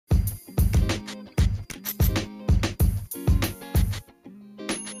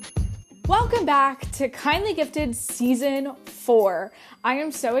Welcome back to Kindly Gifted Season 4. I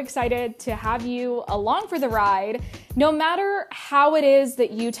am so excited to have you along for the ride. No matter how it is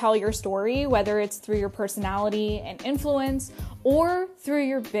that you tell your story, whether it's through your personality and influence or through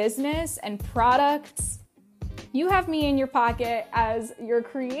your business and products, you have me in your pocket as your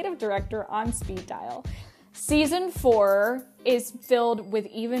creative director on speed dial. Season 4 is filled with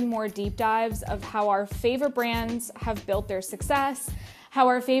even more deep dives of how our favorite brands have built their success, how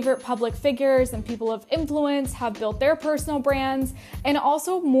our favorite public figures and people of influence have built their personal brands, and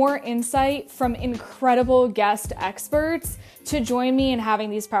also more insight from incredible guest experts to join me in having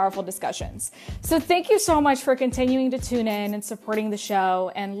these powerful discussions. So thank you so much for continuing to tune in and supporting the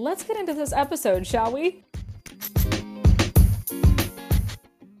show, and let's get into this episode, shall we?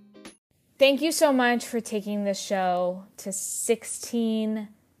 Thank you so much for taking this show to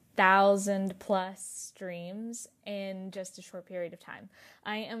 16,000 plus streams in just a short period of time.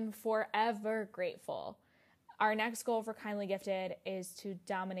 I am forever grateful. Our next goal for Kindly Gifted is to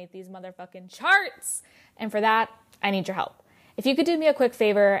dominate these motherfucking charts. And for that, I need your help. If you could do me a quick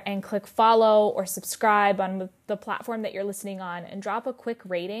favor and click follow or subscribe on the platform that you're listening on and drop a quick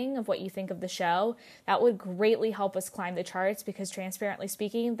rating of what you think of the show, that would greatly help us climb the charts because transparently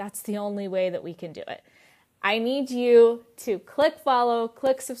speaking, that's the only way that we can do it. I need you to click follow,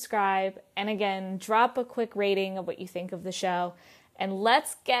 click subscribe, and again, drop a quick rating of what you think of the show. And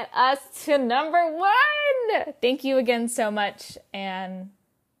let's get us to number 1. Thank you again so much, and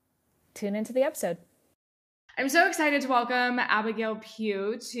tune into the episode. I'm so excited to welcome Abigail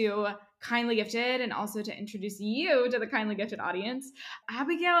Peugh to Kindly Gifted and also to introduce you to the Kindly Gifted audience.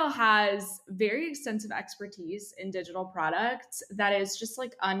 Abigail has very extensive expertise in digital products that is just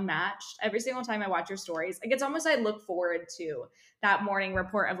like unmatched. Every single time I watch your stories, like it's almost I look forward to that morning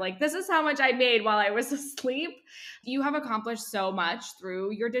report of like, this is how much I made while I was asleep. You have accomplished so much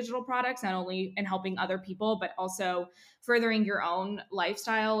through your digital products, not only in helping other people, but also furthering your own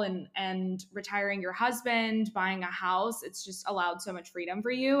lifestyle and retiring your husband, buying a house. It's just allowed so much freedom for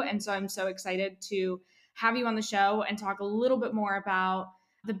you. And so I'm so excited to have you on the show and talk a little bit more about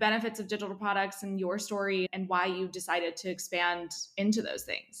the benefits of digital products and your story and why you decided to expand into those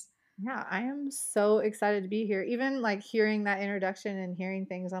things. Yeah, I am so excited to be here. Even like hearing that introduction and hearing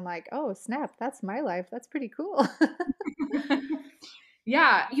things, I'm like, oh, snap, that's my life. That's pretty cool.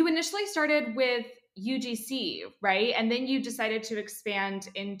 Yeah, you initially started with UGC, right? And then you decided to expand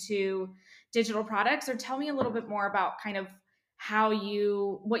into digital products. Or tell me a little bit more about kind of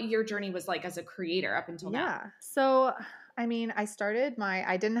what your journey was like as a creator up until now. Yeah. So, I mean, I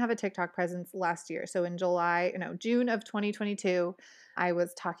didn't have a TikTok presence last year. So in June of 2022, I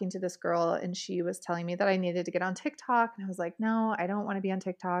was talking to this girl and she was telling me that I needed to get on TikTok. And I was like, no, I don't want to be on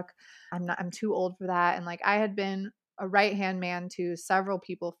TikTok. I'm too old for that. And like, I had been a right-hand man to several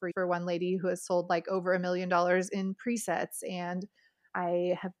people for one lady who has sold like over $1 million in presets. And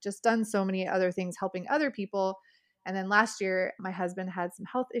I have just done so many other things helping other people. And then last year, my husband had some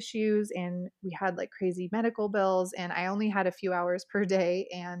health issues and we had like crazy medical bills, and I only had a few hours per day.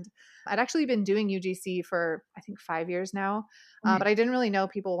 And I'd actually been doing UGC for, I think, 5 years now, but I didn't really know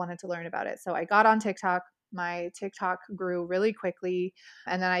people wanted to learn about it. So I got on TikTok. My TikTok grew really quickly.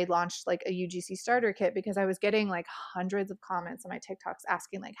 And then I launched like a UGC starter kit because I was getting like hundreds of comments on my TikToks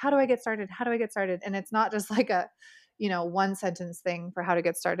asking like, how do I get started? How do I get started? And it's not just like a, one sentence thing for how to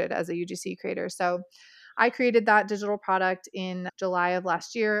get started as a UGC creator. So I created that digital product in July of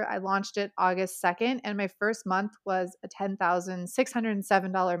last year. I launched it August 2nd, and my first month was a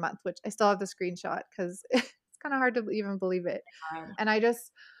 $10,607 month, which I still have the screenshot because it's kind of hard to even believe it. And I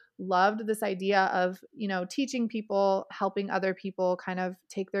just loved this idea of, teaching people, helping other people kind of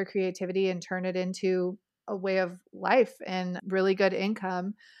take their creativity and turn it into a way of life and really good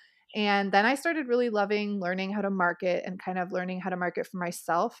income. And then I started really loving learning how to market and kind of learning how to market for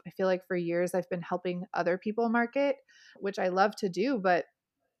myself. I feel like for years I've been helping other people market, which I love to do, but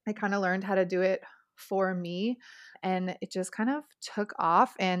I kind of learned how to do it for me, and it just kind of took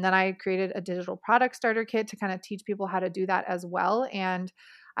off. And then I created a digital product starter kit to kind of teach people how to do that as well. And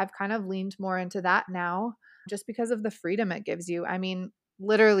I've kind of leaned more into that now just because of the freedom it gives you. I mean,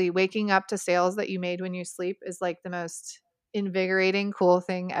 literally waking up to sales that you made when you sleep is like the most invigorating, cool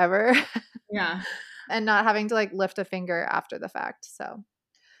thing ever. Yeah. And not having to like lift a finger after the fact. So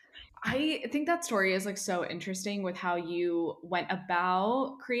I think that story is like so interesting with how you went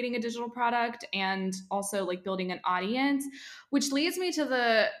about creating a digital product and also like building an audience, which leads me to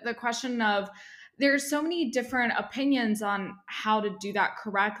the question of there's so many different opinions on how to do that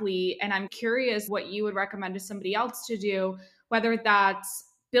correctly. And I'm curious what you would recommend to somebody else to do, whether that's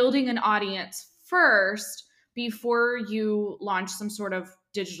building an audience first before you launch some sort of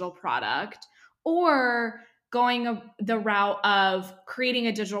digital product, or going the route of creating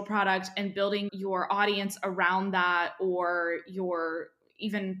a digital product and building your audience around that, or your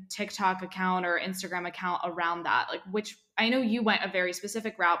even TikTok account or Instagram account around that? Like, which I know you went a very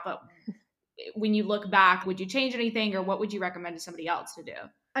specific route, but when you look back, would you change anything, or what would you recommend to somebody else to do?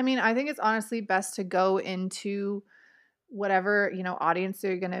 I mean, I think it's honestly best to go into whatever, audience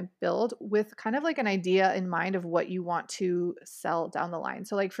you're going to build with kind of like an idea in mind of what you want to sell down the line.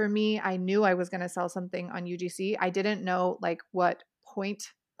 So like for me, I knew I was going to sell something on UGC. I didn't know like what point,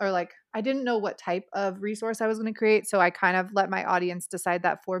 or like I didn't know what type of resource I was going to create. So I kind of let my audience decide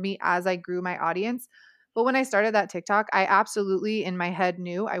that for me as I grew my audience. But when I started that TikTok, I absolutely in my head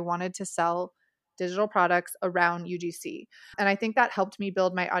knew I wanted to sell digital products around UGC. And I think that helped me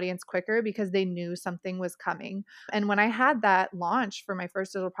build my audience quicker because they knew something was coming. And when I had that launch for my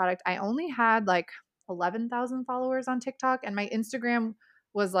first digital product, I only had like 11,000 followers on TikTok, and my Instagram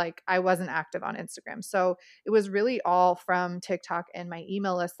was like, I wasn't active on Instagram. So it was really all from TikTok and my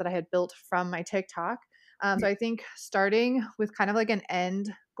email list that I had built from my TikTok. So I think starting with kind of like an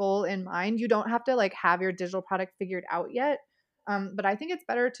end goal in mind, you don't have to like have your digital product figured out yet. But I think it's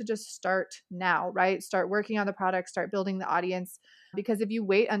better to just start now, right? Start working on the product, start building the audience. Because if you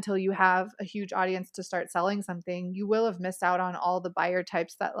wait until you have a huge audience to start selling something, you will have missed out on all the buyer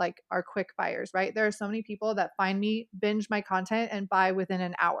types that like are quick buyers, right? There are so many people that find me, binge my content, and buy within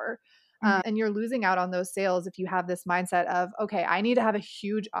an hour. And you're losing out on those sales if you have this mindset of, okay, I need to have a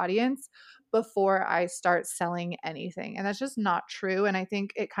huge audience before I start selling anything. And that's just not true. And I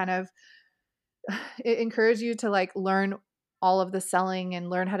think it kind of it encourages you to like learn all of the selling and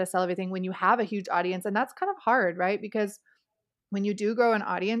learn how to sell everything when you have a huge audience. And that's kind of hard, right? Because when you do grow an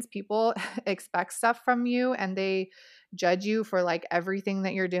audience, people expect stuff from you and they judge you for like everything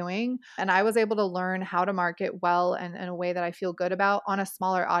that you're doing. And I was able to learn how to market well and in a way that I feel good about on a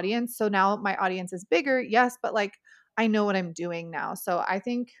smaller audience. So now my audience is bigger, yes, but like I know what I'm doing now. So I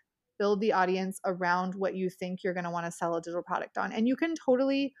think build the audience around what you think you're going to want to sell a digital product on. And you can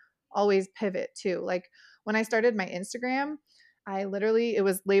totally always pivot too. Like when I started my Instagram, it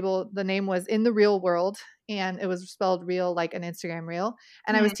was labeled, the name was In the Real World, and it was spelled real like an Instagram reel.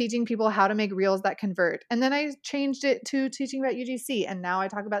 And I was teaching people how to make reels that convert. And then I changed it to teaching about UGC. And now I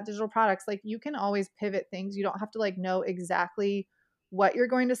talk about digital products. Like you can always pivot things. You don't have to like know exactly what you're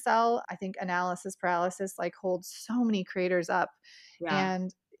going to sell. I think analysis paralysis like holds so many creators up. Yeah.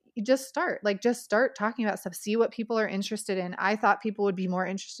 And you just start talking about stuff, see what people are interested in. I thought people would be more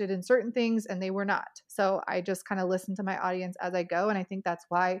interested in certain things and they were not. So I just kind of listen to my audience as I go. And I think that's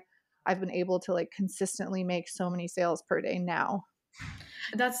why I've been able to like consistently make so many sales per day now.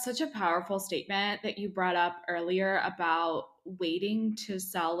 That's such a powerful statement that you brought up earlier about waiting to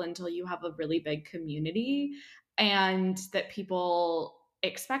sell until you have a really big community, and that people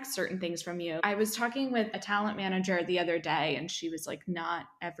expect certain things from you. I was talking with a talent manager the other day, and she was like, not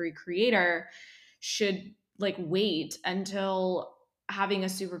every creator should like wait until having a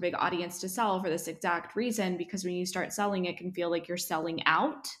super big audience to sell for this exact reason, because when you start selling, it can feel like you're selling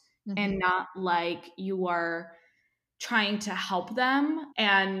out and not like you are trying to help them.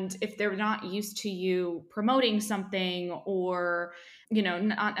 And if they're not used to you promoting something, or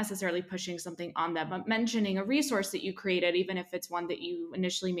not necessarily pushing something on them, but mentioning a resource that you created, even if it's one that you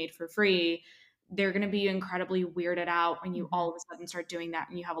initially made for free, they're going to be incredibly weirded out when you all of a sudden start doing that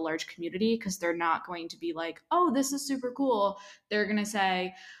and you have a large community, because they're not going to be like, oh, this is super cool. They're going to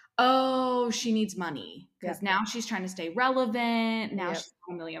say, oh, she needs money, because now she's trying to stay relevant. Now she's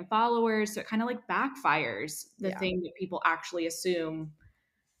got 1 million followers. So it kind of like backfires the thing that people actually assume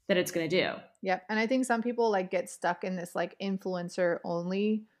that it's going to do. Yep. And I think some people like get stuck in this like influencer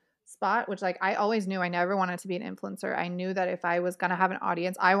only spot, which like I always knew I never wanted to be an influencer. I knew that if I was going to have an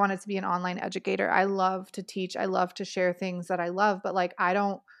audience, I wanted to be an online educator. I love to teach. I love to share things that I love, but like I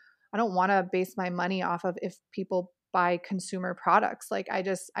don't want to base my money off of if people buy consumer products. Like I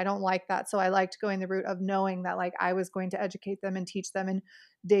don't like that. So I liked going the route of knowing that like I was going to educate them and teach them. And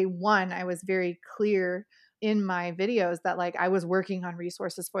day one, I was very clear in my videos that like I was working on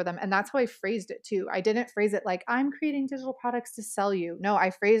resources for them. And that's how I phrased it too. I didn't phrase it like I'm creating digital products to sell you. No,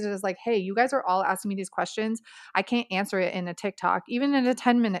 I phrased it as like, hey, you guys are all asking me these questions. I can't answer it in a TikTok. Even in a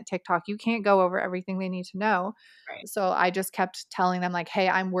 10-minute TikTok, you can't go over everything they need to know. Right. So I just kept telling them like, hey,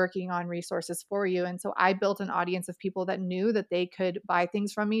 I'm working on resources for you. And so I built an audience of people that knew that they could buy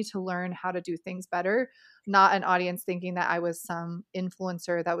things from me to learn how to do things better, not an audience thinking that I was some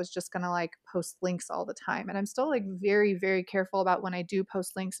influencer that was just going to like post links all the time. And I'm still like very, very careful about when I do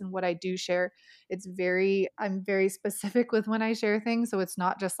post links and what I do share. I'm very specific with when I share things. So it's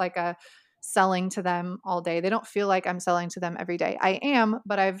not just like a selling to them all day. They don't feel like I'm selling to them every day. I am,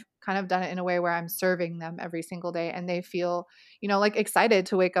 but I've kind of done it in a way where I'm serving them every single day and they feel, like excited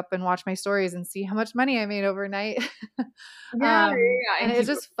to wake up and watch my stories and see how much money I made overnight. Yeah, yeah, And and it's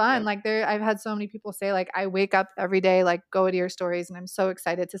keep just fun. Like I've had so many people say like, I wake up every day, like go to your stories and I'm so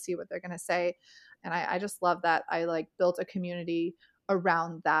excited to see what they're going to say. And I just love that I like built a community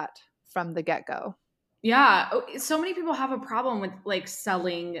around that from the get-go. Yeah, so many people have a problem with like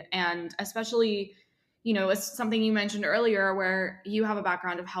selling, and especially, it's something you mentioned earlier where you have a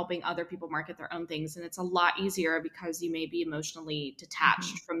background of helping other people market their own things, and it's a lot easier because you may be emotionally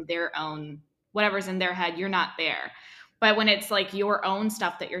detached from their own whatever's in their head. You're not there. But when it's like your own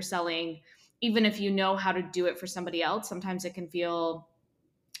stuff that you're selling, even if you know how to do it for somebody else, sometimes it can feel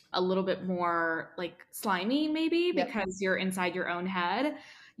a little bit more like slimy maybe Yep. because you're inside your own head.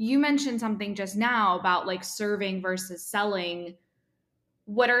 You mentioned something just now about like serving versus selling.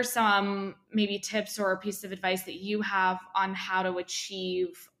 What are some maybe tips or a piece of advice that you have on how to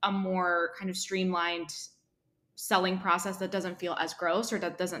achieve a more kind of streamlined selling process that doesn't feel as gross or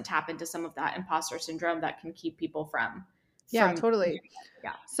that doesn't tap into some of that imposter syndrome that can keep people from Yeah, totally.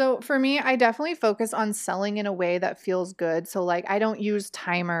 yeah. So for me, I definitely focus on selling in a way that feels good. So like I don't use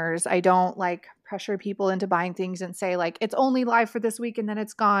timers. I don't like pressure people into buying things and say like it's only live for this week and then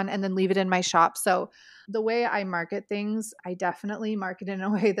it's gone and then leave it in my shop. So the way I market things, I definitely market in a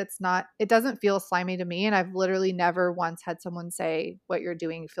way it doesn't feel slimy to me. And I've literally never once had someone say what you're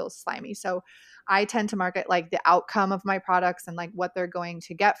doing feels slimy. So I tend to market like the outcome of my products and like what they're going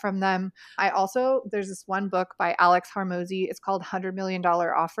to get from them. There's this one book by Alex Hormozy. It's called $100 Million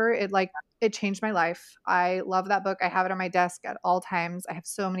Offer. It changed my life. I love that book. I have it on my desk at all times. I have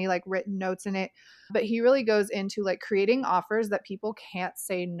so many like written notes in it, but he really goes into like creating offers that people can't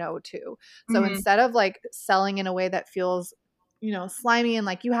say no to. So instead of like selling in a way that feels slimy and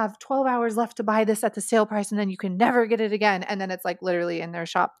like you have 12 hours left to buy this at the sale price and then you can never get it again. And then it's like literally in their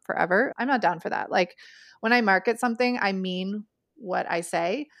shop forever. I'm not down for that. Like when I market something, I mean what I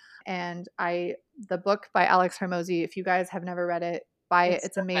say. And the book by Alex Hormozy, if you guys have never read it, buy it.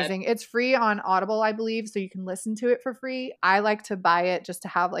 It's amazing. It's free on Audible, I believe, so you can listen to it for free. I like to buy it just to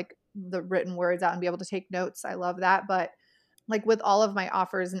have like the written words out and be able to take notes. I love that. But like with all of my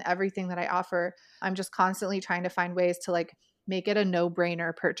offers and everything that I offer, I'm just constantly trying to find ways to like make it a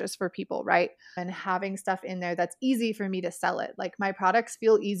no-brainer purchase for people, right? And having stuff in there that's easy for me to sell it. Like my products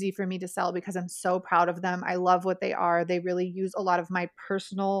feel easy for me to sell because I'm so proud of them. I love what they are. They really use a lot of my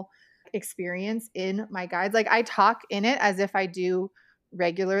personal experience in my guides. Like I talk in it as if I do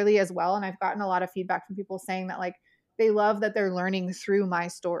regularly as well. And I've gotten a lot of feedback from people saying that like they love that they're learning through my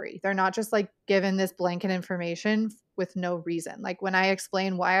story. They're not just like given this blanket information with no reason. Like when I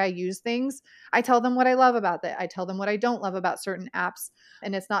explain why I use things, I tell them what I love about it. I tell them what I don't love about certain apps.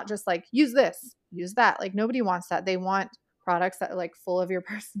 And it's not just like use this, use that. Like nobody wants that. They want products that are like full of your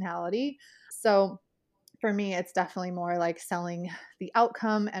personality. So for me, it's definitely more like selling the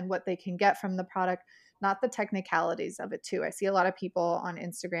outcome and what they can get from the product, not the technicalities of it too. I see a lot of people on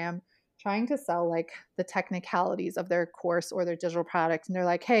Instagram trying to sell like the technicalities of their course or their digital product. And they're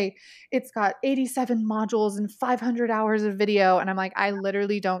like, hey, it's got 87 modules and 500 hours of video. And I'm like, I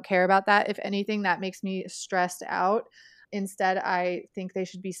literally don't care about that. If anything, that makes me stressed out. Instead, I think they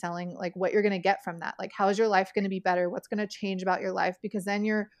should be selling like what you're going to get from that. Like, how is your life going to be better? What's going to change about your life? Because then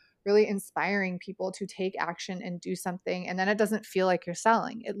you're really inspiring people to take action and do something. And then it doesn't feel like you're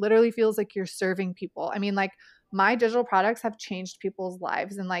selling. It literally feels like you're serving people. I mean, like my digital products have changed people's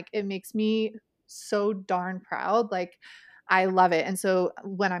lives and like it makes me so darn proud. Like I love it. And so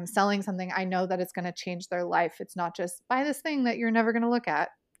when I'm selling something, I know that it's going to change their life. It's not just buy this thing that you're never going to look at.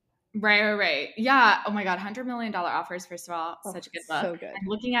 Right. Yeah. Oh my God. $100 million offers. First of all, such a good book. So good. I'm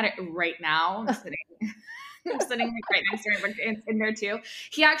looking at it right now. I'm sitting. I'm sitting like right next to it, but it's in there too.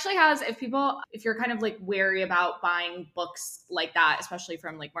 He actually has, if you're kind of like wary about buying books like that, especially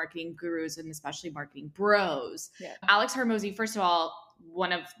from like marketing gurus and especially marketing bros, Yeah. Alex Hormozy, first of all,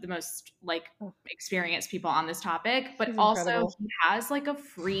 one of the most like experienced people on this topic, but He's also incredible. he has like a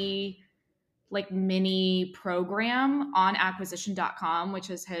free like mini program on acquisition.com, which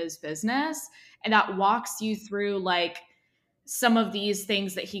is his business. And that walks you through like some of these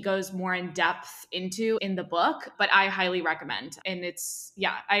things that he goes more in depth into in the book, but I highly recommend. And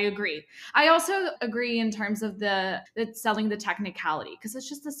I agree. I also agree in terms of the selling the technicality, because it's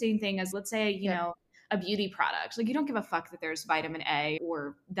just the same thing as, let's say, you know, a beauty product. Like you don't give a fuck that there's vitamin A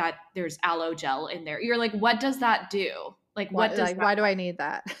or that there's aloe gel in there. You're like, what does that do? Like, why do I need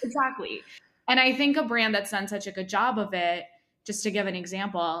that? Exactly. And I think a brand that's done such a good job of it just to give an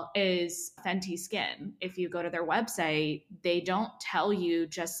example, is Fenty Skin. If you go to their website, they don't tell you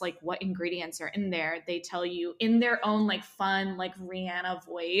just like what ingredients are in there. They tell you in their own like fun, like Rihanna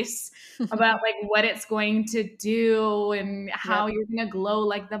voice about like what it's going to do and how Yep. you're going to glow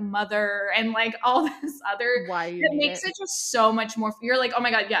like the mother and like all this other. Why you It need makes it. it just so much more. You're like, oh my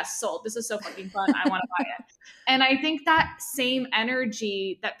God, yes, sold. This is so fucking fun. I want to buy it. And I think that same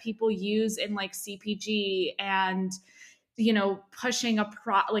energy that people use in like CPG and pushing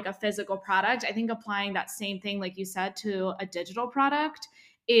like a physical product, I think applying that same thing, like you said, to a digital product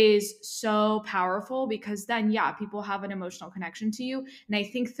is so powerful, because then, yeah, people have an emotional connection to you. And I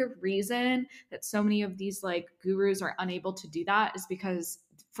think the reason that so many of these like gurus are unable to do that is because,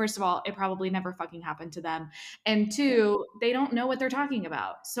 first of all, it probably never fucking happened to them. And two, they don't know what they're talking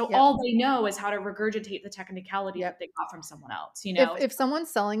about. So Yep. all they know is how to regurgitate the technicality Yep. that they got from someone else, If someone's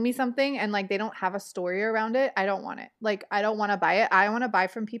selling me something and like they don't have a story around it, I don't want it. Like I don't want to buy it. I want to buy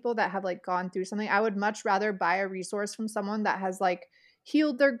from people that have like gone through something. I would much rather buy a resource from someone that has like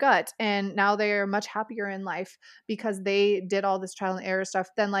healed their gut and now they are much happier in life because they did all this trial and error stuff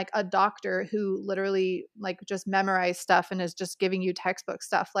than like a doctor who literally like just memorized stuff and is just giving you textbook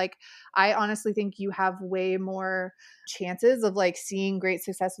stuff. Like I honestly think you have way more chances of like seeing great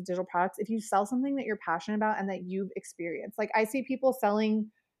success with digital products if you sell something that you're passionate about and that you've experienced. Like I see people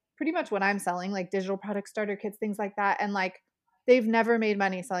selling pretty much what I'm selling, like digital product starter kits, things like that, and like they've never made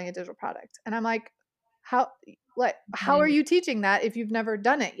money selling a digital product. And I'm like, how are you teaching that if you've never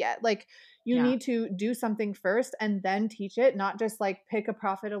done it yet? Like you Yeah. need to do something first and then teach it, not just like pick a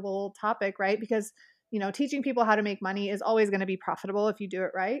profitable topic, right? Because teaching people how to make money is always going to be profitable if you do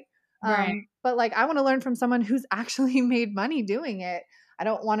it right. Right. But like I want to learn from someone who's actually made money doing it. I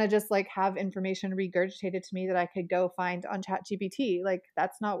don't want to just like have information regurgitated to me that I could go find on ChatGPT. Like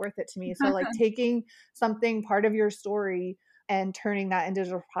that's not worth it to me. So like taking something part of your story and turning that into a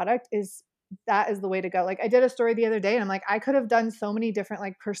digital product is the way to go. Like I did a story the other day and I'm like, I could have done so many different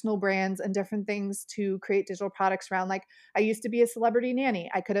like personal brands and different things to create digital products around. Like I used to be a celebrity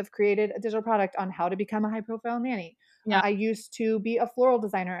nanny. I could have created a digital product on how to become a high profile nanny. Yeah. I used to be a floral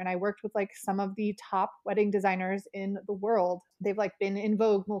designer and I worked with like some of the top wedding designers in the world. They've like been in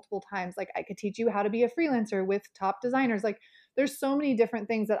vogue multiple times. Like I could teach you how to be a freelancer with top designers. Like there's so many different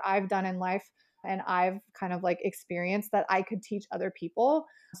things that I've done in life and I've kind of like experienced that I could teach other people.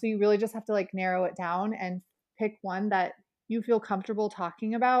 So you really just have to like narrow it down and pick one that you feel comfortable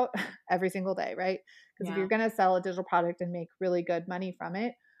talking about every single day, right? Because if you're going to sell a digital product and make really good money from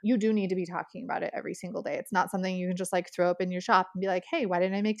it, you do need to be talking about it every single day. It's not something you can just like throw up in your shop and be like, hey, why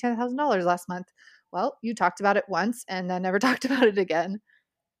didn't I make $10,000 last month? Well, you talked about it once and then never talked about it again.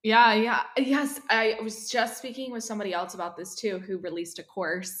 Yeah, yeah. Yes, I was just speaking with somebody else about this too, who released a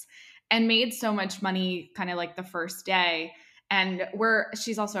course and made so much money kind of like the first day. And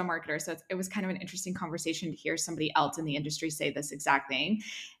she's also a marketer. So it was kind of an interesting conversation to hear somebody else in the industry say this exact thing.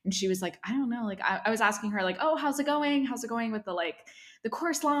 And she was like, I don't know. Like I was asking her like, oh, how's it going? How's it going with the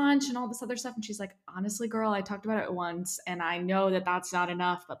course launch and all this other stuff? And she's like, honestly, girl, I talked about it once and I know that that's not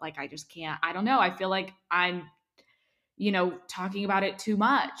enough, but like, I just can't, I don't know. I feel like I'm talking about it too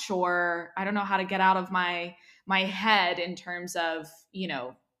much, or I don't know how to get out of my head in terms of,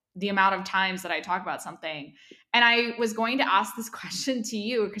 the amount of times that I talk about something. And I was going to ask this question to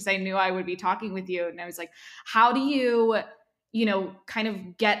you because I knew I would be talking with you. And I was like, how do you, kind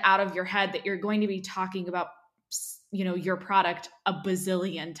of get out of your head that you're going to be talking about, your product a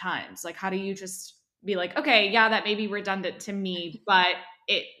bazillion times? Like, how do you just be like, okay, yeah, that may be redundant to me, but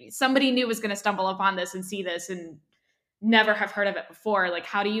somebody new is going to stumble upon this and see this and never have heard of it before. Like,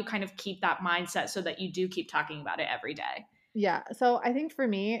 how do you kind of keep that mindset so that you do keep talking about it every day? Yeah. So I think for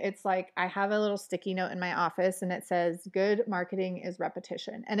me, it's like I have a little sticky note in my office and it says, good marketing is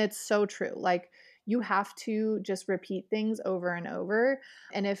repetition. And it's so true. Like, you have to just repeat things over and over.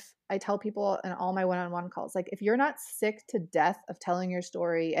 And if I tell people in all my one on one calls, like, if you're not sick to death of telling your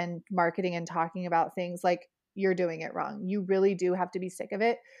story and marketing and talking about things, like, you're doing it wrong. You really do have to be sick of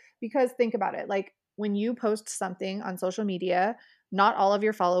it. Because think about it, like, when you post something on social media, not all of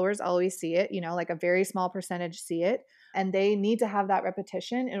your followers always see it, like a very small percentage see it. And they need to have that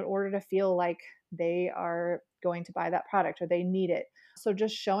repetition in order to feel like they are going to buy that product or they need it. So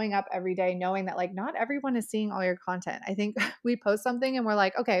just showing up every day, knowing that like not everyone is seeing all your content. I think we post something and we're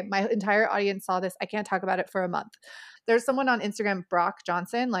like, okay, my entire audience saw this. I can't talk about it for a month. There's someone on Instagram, Brock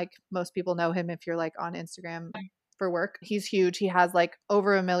Johnson. Like most people know him if you're like on Instagram for work. He's huge. He has like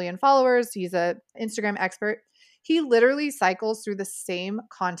over 1 million followers. He's a Instagram expert. He literally cycles through the same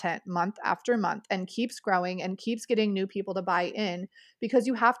content month after month and keeps growing and keeps getting new people to buy in, because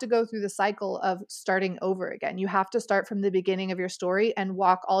you have to go through the cycle of starting over again. You have to start from the beginning of your story and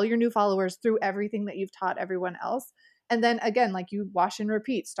walk all your new followers through everything that you've taught everyone else. And then again, like, you wash and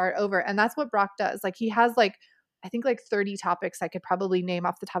repeat, start over. And that's what Brock does. Like, he has like, I think like 30 topics I could probably name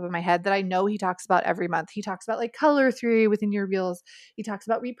off the top of my head that I know he talks about every month. He talks about like color theory within your reels. He talks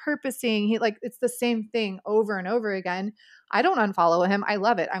about repurposing. He like, it's the same thing over and over again. I don't unfollow him. I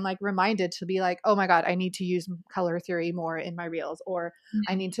love it. I'm like reminded to be like, oh my God, I need to use color theory more in my reels, or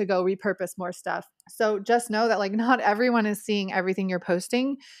I need to go repurpose more stuff. So just know that like not everyone is seeing everything you're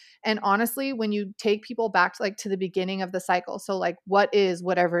posting. And honestly, when you take people back to like to the beginning of the cycle, so like what is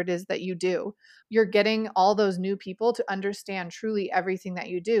whatever it is that you do, you're getting all those new people to understand truly everything that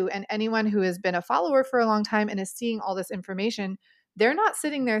you do. And anyone who has been a follower for a long time and is seeing all this information, they're not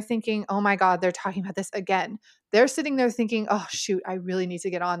sitting there thinking, oh my God, they're talking about this again. They're sitting there thinking, oh shoot, I really need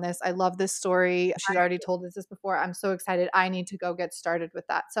to get on this. I love this story. She's already told us this before. I'm so excited. I need to go get started with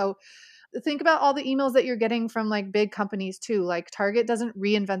that. So think about all the emails that you're getting from like big companies too. Like Target doesn't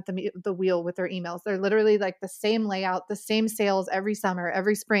reinvent the wheel with their emails. They're literally like the same layout, the same sales every summer,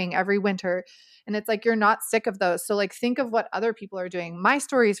 every spring, every winter. And it's like, you're not sick of those. So like, think of what other people are doing. My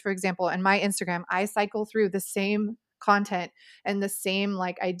stories, for example, and my Instagram, I cycle through the same content and the same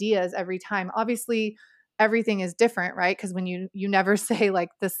like ideas every time. Obviously, everything is different, right? Because when you never say like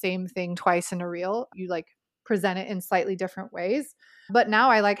the same thing twice in a reel, you like present it in slightly different ways. But now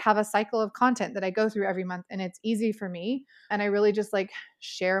I like have a cycle of content that I go through every month, and it's easy for me. And I really just like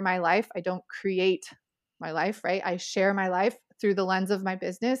share my life. I don't create my life, right? I share my life through the lens of my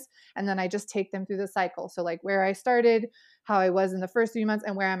business. And then I just take them through the cycle. So like where I started, how I was in the first few months,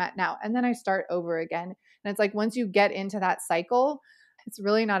 and where I'm at now. And then I start over again. And it's like, once you get into that cycle, it's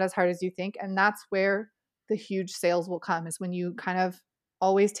really not as hard as you think. And that's where the huge sales will come, is when you kind of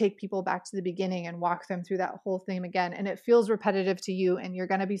always take people back to the beginning and walk them through that whole thing again. And it feels repetitive to you, and you're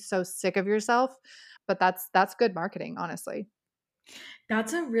going to be so sick of yourself. But that's good marketing, honestly.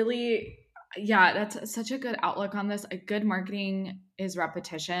 That's a really, yeah, that's such a good outlook on this. A good marketing is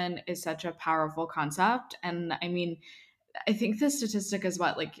repetition is such a powerful concept. And I mean, I think the statistic is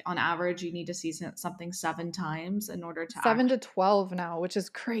what, like on average, you need to see something 7 times in order to 7 to 12 now, which is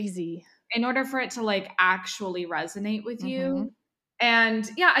crazy. in order for it to like actually resonate with Mm-hmm. you. And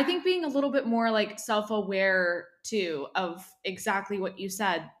yeah, I think being a little bit more like self-aware too of exactly what you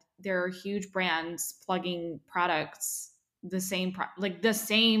said. There are huge brands plugging products, the same like the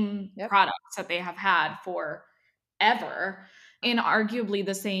same Yep. products that they have had forever, in arguably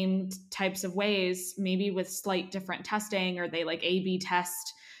the same types of ways, maybe with slight different testing, or they like A/B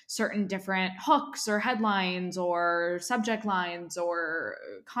test certain different hooks or headlines or subject lines or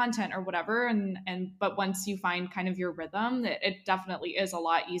content or whatever. And but once you find kind of your rhythm, it definitely is a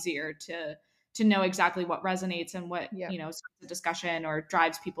lot easier to know exactly what resonates and what, Yep. starts a discussion or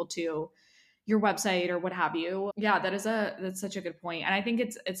drives people to your website or what have you. Yeah, that's such a good point. And I think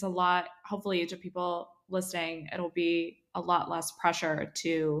it's a lot, hopefully to people listening, it'll be a lot less pressure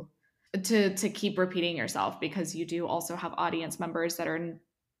to keep repeating yourself, because you do also have audience members that are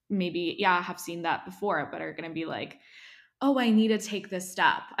maybe, yeah, have seen that before, but are going to be like, oh, I need to take this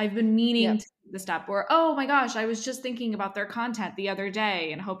step. I've been meaning Yep. to take the step. Or, oh my gosh, I was just thinking about their content the other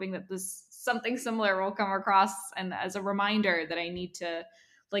day and hoping that this something similar will come across, and as a reminder that I need to,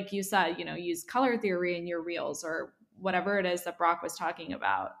 like you said, use color theory in your reels or whatever it is that Brock was talking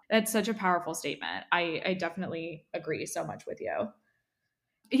about. That's such a powerful statement. I definitely agree so much with you.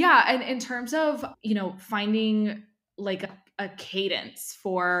 Yeah, and in terms of, finding like a cadence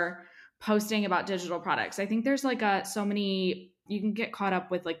for posting about digital products, I think there's like so many, you can get caught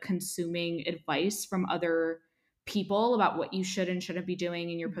up with like consuming advice from other people about what you should and shouldn't be doing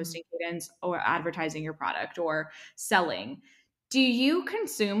in your posting cadence or advertising your product or selling. Do you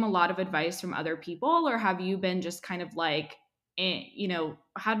consume a lot of advice from other people, or have you been just kind of like,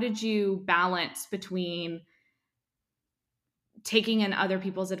 how did you balance between taking in other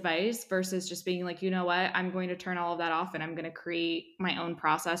people's advice versus just being like, you know what, I'm going to turn all of that off and I'm going to create my own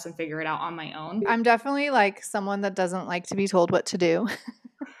process and figure it out on my own? I'm definitely like someone that doesn't like to be told what to do.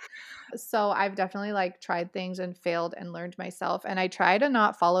 So I've definitely like tried things and failed and learned myself. And I try to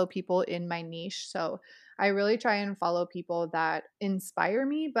not follow people in my niche. So I really try and follow people that inspire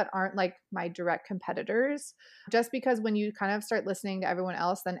me, but aren't like my direct competitors. Just because when you kind of start listening to everyone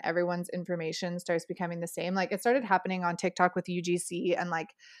else, then everyone's information starts becoming the same. Like it started happening on TikTok with UGC. And like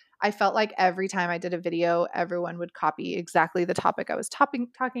I felt like every time I did a video, everyone would copy exactly the topic I was talking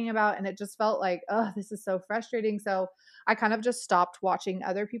about. And it just felt like, oh, this is so frustrating. So I kind of just stopped watching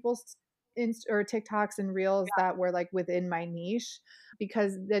other people's or TikToks and reels that were like within my niche,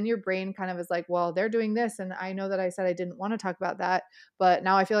 because then your brain kind of is like, well, they're doing this. And I know that I said I didn't want to talk about that, but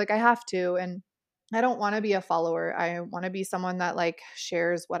now I feel like I have to. And I don't want to be a follower. I want to be someone that like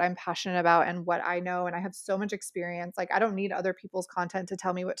shares what I'm passionate about and what I know. And I have so much experience. Like I don't need other people's content to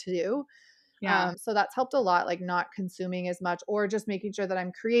tell me what to do. Yeah. So that's helped a lot, like not consuming as much or just making sure that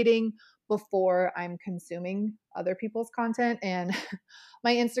I'm creating before I'm consuming other people's content. And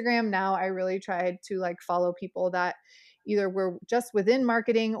my Instagram now, I really tried to like follow people that either were just within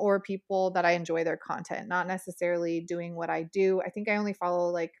marketing or people that I enjoy their content, not necessarily doing what I do. I think I only follow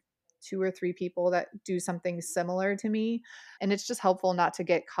like 2 or 3 people that do something similar to me. And it's just helpful not to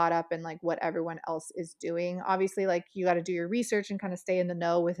get caught up in like what everyone else is doing. Obviously, like you got to do your research and kind of stay in the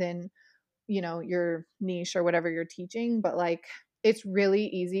know within, your niche or whatever you're teaching, but like it's really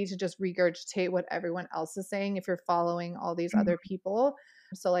easy to just regurgitate what everyone else is saying if you're following all these Mhm. other people.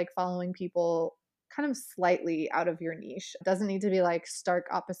 So like following people kind of slightly out of your niche it doesn't need to be like stark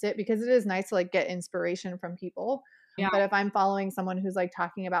opposite, because it is nice to like get inspiration from people. Yeah. But if I'm following someone who's like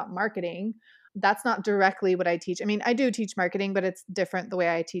talking about marketing, that's not directly what I teach. I mean, I do teach marketing, but it's different the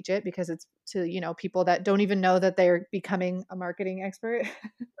way I teach it because it's to, people that don't even know that they're becoming a marketing expert.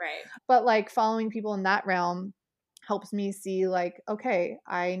 Right. But like following people in that realm helps me see like, okay,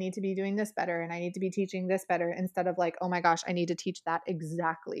 I need to be doing this better and I need to be teaching this better, instead of like, oh my gosh, I need to teach that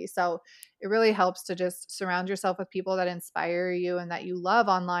exactly. So it really helps to just surround yourself with people that inspire you and that you love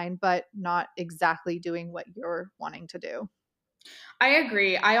online, but not exactly doing what you're wanting to do. I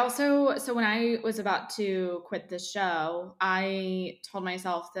agree. I also, so when I was about to quit the show, I told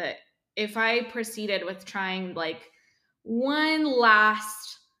myself that if I proceeded with trying like one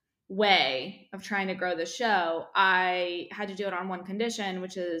last way of trying to grow the show, I had to do it on one condition,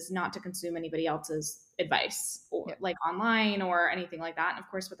 which is not to consume anybody else's advice or Yep. like online or anything like that. And of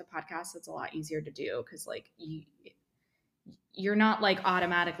course, with a podcast, it's a lot easier to do because like you're not like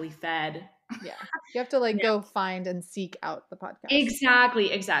automatically fed. Yeah. You have to like go find and seek out the podcast.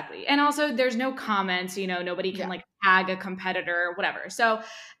 Exactly. And also there's no comments, nobody can Yeah. like tag a competitor or whatever. So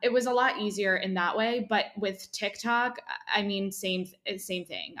it was a lot easier in that way. But with TikTok, I mean, same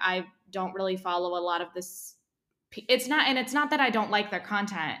thing. I don't really follow a lot of this. It's not that I don't like their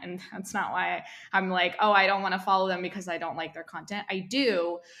content, and that's not why I'm like, oh, I don't want to follow them because I don't like their content. I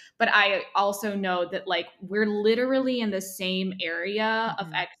do, but I also know that like we're literally in the same area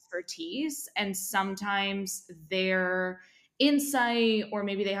of expertise, and sometimes their insight, or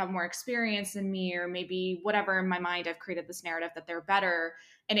maybe they have more experience than me, or maybe whatever, in my mind I've created this narrative that they're better,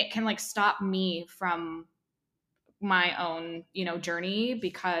 and it can like stop me from my own, journey,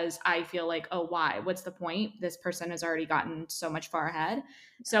 because I feel like, oh, why? What's the point? This person has already gotten so much far ahead.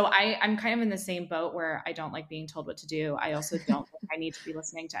 So I'm kind of in the same boat where I don't like being told what to do. I also don't think I need to be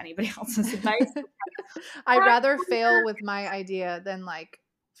listening to anybody else's advice. I'd rather fail with my idea than like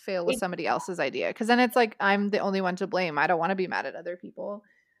fail with somebody else's idea, because then it's like I'm the only one to blame. I don't want to be mad at other people.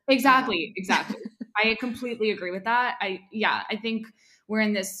 Exactly. I completely agree with that. I think we're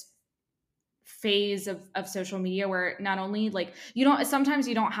in this phase of social media where not only like sometimes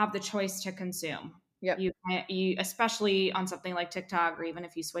you don't have the choice to consume. Yep. You especially on something like TikTok, or even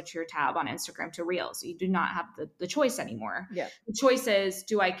if you switch your tab on Instagram to Reels, you do not have the choice anymore. Yep. The choice is,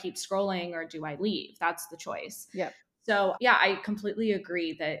 do I keep scrolling or do I leave? That's the choice. Yep. So yeah, I completely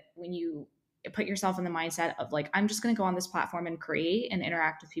agree that when you put yourself in the mindset of like, I'm just going to go on this platform and create and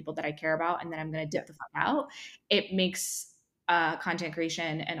interact with people that I care about, and then I'm going to dip the fuck out, it makes content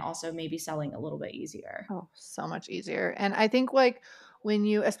creation and also maybe selling a little bit easier. Oh, so much easier. And I think like when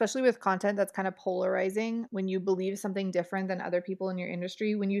you, especially with content that's kind of polarizing, when you believe something different than other people in your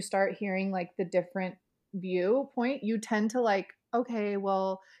industry, when you start hearing like the different viewpoint, you tend to like, okay,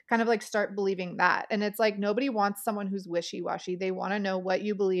 well, kind of like start believing that. And it's like nobody wants someone who's wishy-washy. They want to know what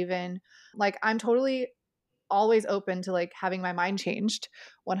you believe in. Like I'm totally always open to like having my mind changed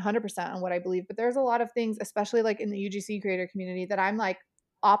 100% on what I believe. But there's a lot of things, especially like in the UGC creator community, that I'm like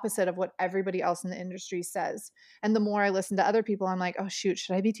opposite of what everybody else in the industry says. And the more I listen to other people, I'm like, oh shoot,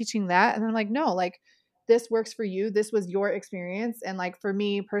 should I be teaching that? And then I'm like, no, like this works for you. This was your experience. And like for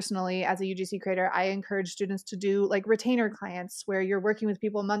me personally, as a UGC creator, I encourage students to do like retainer clients where you're working with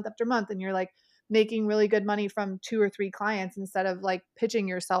people month after month and you're like making really good money from 2 or 3 clients instead of like pitching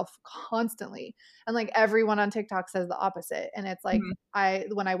yourself constantly. And like everyone on TikTok says the opposite. And it's like,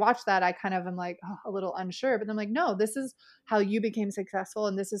 when I watch that, I kind of am like a little unsure, but I'm like, no, this is how you became successful.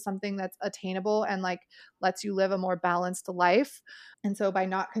 And this is something that's attainable and like lets you live a more balanced life. And so by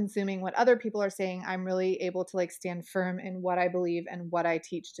not consuming what other people are saying, I'm really able to like stand firm in what I believe and what I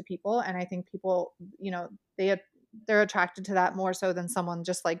teach to people. And I think people, they they're attracted to that more so than someone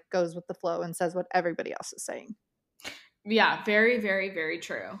just like goes with the flow and says what everybody else is saying. Yeah, very, very, very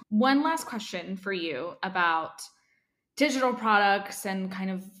true. One last question for you about digital products and kind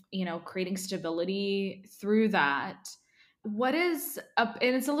of, creating stability through that. What is up,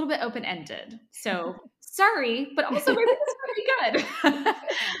 and it's a little bit open ended. So sorry, but also maybe this might be good.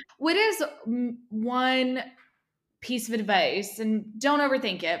 What is one piece of advice, and don't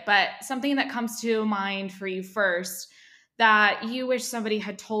overthink it, but something that comes to mind for you first that you wish somebody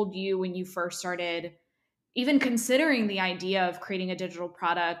had told you when you first started even considering the idea of creating a digital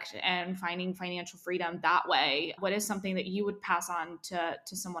product and finding financial freedom that way? What is something that you would pass on to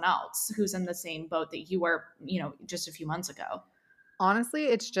someone else who's in the same boat that you were, just a few months ago? Honestly,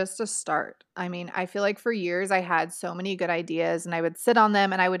 it's just a start. I mean, I feel like for years I had so many good ideas and I would sit on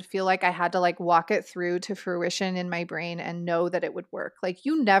them and I would feel like I had to like walk it through to fruition in my brain and know that it would work. Like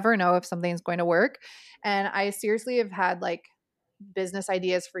you never know if something's going to work. And I seriously have had like business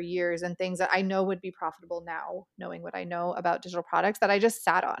ideas for years and things that I know would be profitable now, knowing what I know about digital products that I just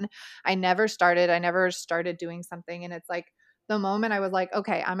sat on. I never started doing something. And it's like the moment I was like,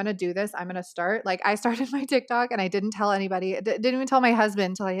 okay, I'm going to do this, I'm going to start. Like I started my TikTok and I didn't tell anybody, didn't even tell my husband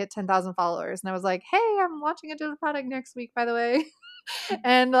until I hit 10,000 followers. And I was like, hey, I'm launching a digital product next week, by the way.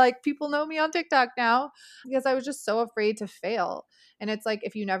 And like people know me on TikTok now because I was just so afraid to fail. And it's like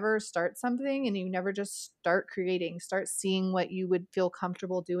if you never start something and you never just start creating, start seeing what you would feel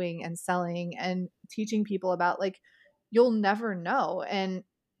comfortable doing and selling and teaching people about, like you'll never know. And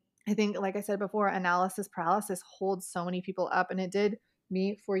I think, like I said before, analysis paralysis holds so many people up, and it did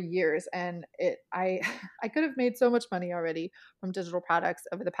me for years. And I could have made so much money already from digital products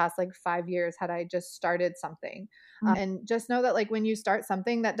over the past like 5 years had I just started something. And just know that like when you start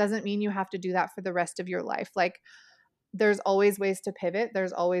something, that doesn't mean you have to do that for the rest of your life. Like there's always ways to pivot.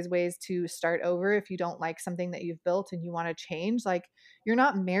 There's always ways to start over if you don't like something that you've built and you want to change. Like you're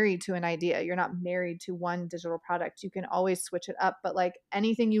not married to an idea. You're not married to one digital product. You can always switch it up. But like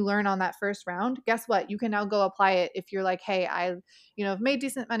anything you learn on that first round, guess what? You can now go apply it if you're like, hey, have made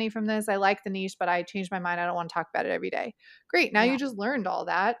decent money from this. I like the niche, but I changed my mind. I don't want to talk about it every day. Great. Now Yeah. you just learned all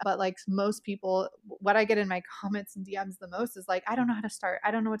that. But like most people, what I get in my comments and DMs the most is like, I don't know how to start.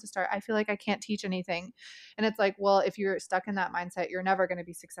 I don't know what to start. I feel like I can't teach anything. And it's like, well, if you're stuck in that mindset, you're never going to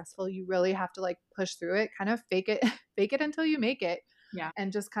be successful. You really have to like push through it, kind of fake it, fake it until you make it. Yeah.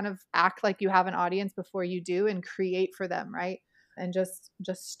 And just kind of act like you have an audience before you do and create for them, right? And just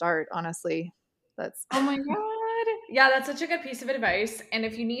start, honestly. That's Oh my God. Yeah, that's such a good piece of advice. And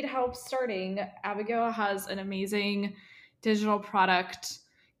if you need help starting, Abigail has an amazing digital product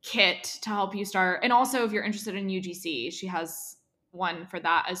kit to help you start. And also, if you're interested in UGC, she has one for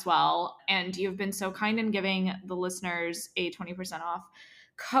that as well. And you've been so kind in giving the listeners a 20% off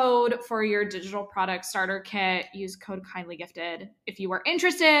code for your digital product starter kit. Use code kindly gifted if you are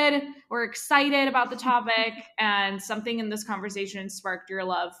interested or excited about the topic and something in this conversation sparked your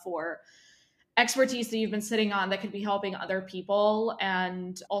love for expertise that you've been sitting on that could be helping other people,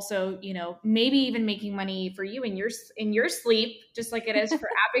 and also maybe even making money for you in your sleep, just like it is for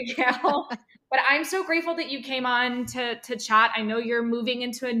Abigail. But I'm so grateful that you came on to chat. I know you're moving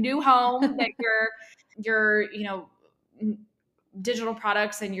into a new home, that your digital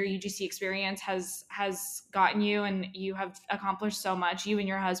products and your UGC experience has gotten you, and you have accomplished so much, you and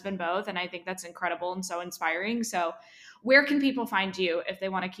your husband both, and I think that's incredible and so inspiring. So where can people find you if they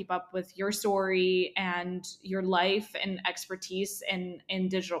want to keep up with your story and your life and expertise in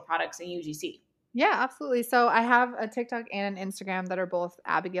digital products and UGC? Yeah, absolutely. So I have a TikTok and an Instagram that are both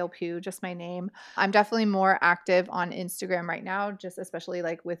Abigail Peugh, just my name. I'm definitely more active on Instagram right now, just especially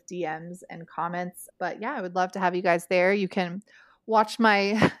like with DMs and comments. But yeah, I would love to have you guys there. You can watch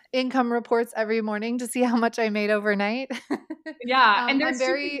my income reports every morning to see how much I made overnight. Yeah, and I'm there's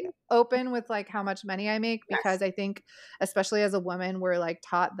very open with like how much money I make because yes. I think, especially as a woman, we're like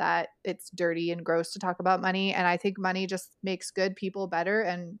taught that it's dirty and gross to talk about money. And I think money just makes good people better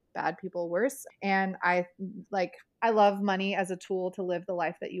and bad people worse. And I love money as a tool to live the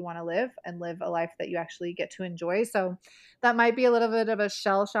life that you want to live and live a life that you actually get to enjoy. So that might be a little bit of a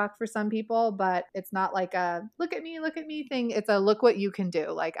shell shock for some people, but it's not like a look at me thing. It's a look what you can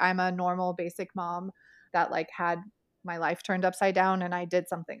do. Like I'm a normal basic mom that like had my life turned upside down and I did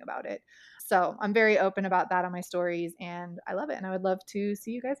something about it. So I'm very open about that on my stories and I love it. And I would love to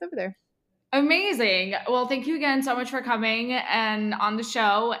see you guys over there. Amazing. Well, thank you again so much for coming and on the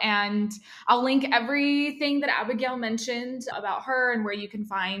show. And I'll link everything that Abigail mentioned about her and where you can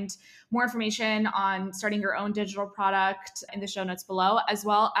find more information on starting your own digital product in the show notes below, as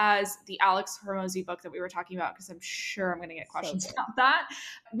well as the Alex Hormozy book that we were talking about, because I'm sure I'm going to get questions about that.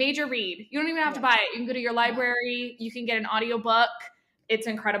 Major read. You don't even have to buy it. You can go to your library. You can get an audiobook. It's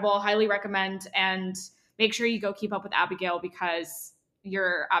incredible. Highly recommend. And make sure you go keep up with Abigail, because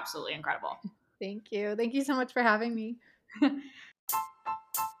you're absolutely incredible. Thank you. Thank you so much for having me.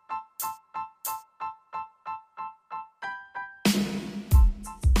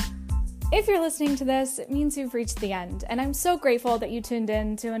 If you're listening to this, it means you've reached the end, and I'm so grateful that you tuned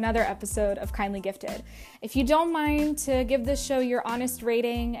in to another episode of Kindly Gifted. If you don't mind to give this show your honest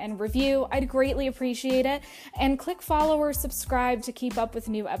rating and review, I'd greatly appreciate it, and click follow or subscribe to keep up with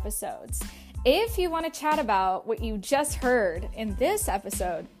new episodes. If you want to chat about what you just heard in this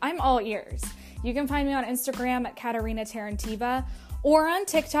episode, I'm all ears. You can find me on Instagram at Katarina Tarantiva or on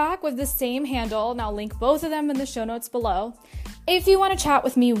TikTok with the same handle, and I'll link both of them in the show notes below. If you want to chat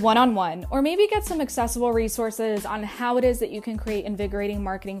with me one-on-one, or maybe get some accessible resources on how it is that you can create invigorating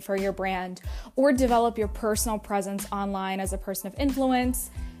marketing for your brand or develop your personal presence online as a person of influence,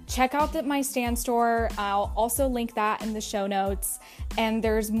 check out my Stan store. I'll also link that in the show notes. And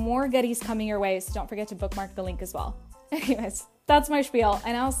there's more goodies coming your way, so don't forget to bookmark the link as well. Anyways, that's my spiel,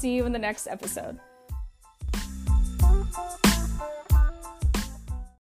 and I'll see you in the next episode.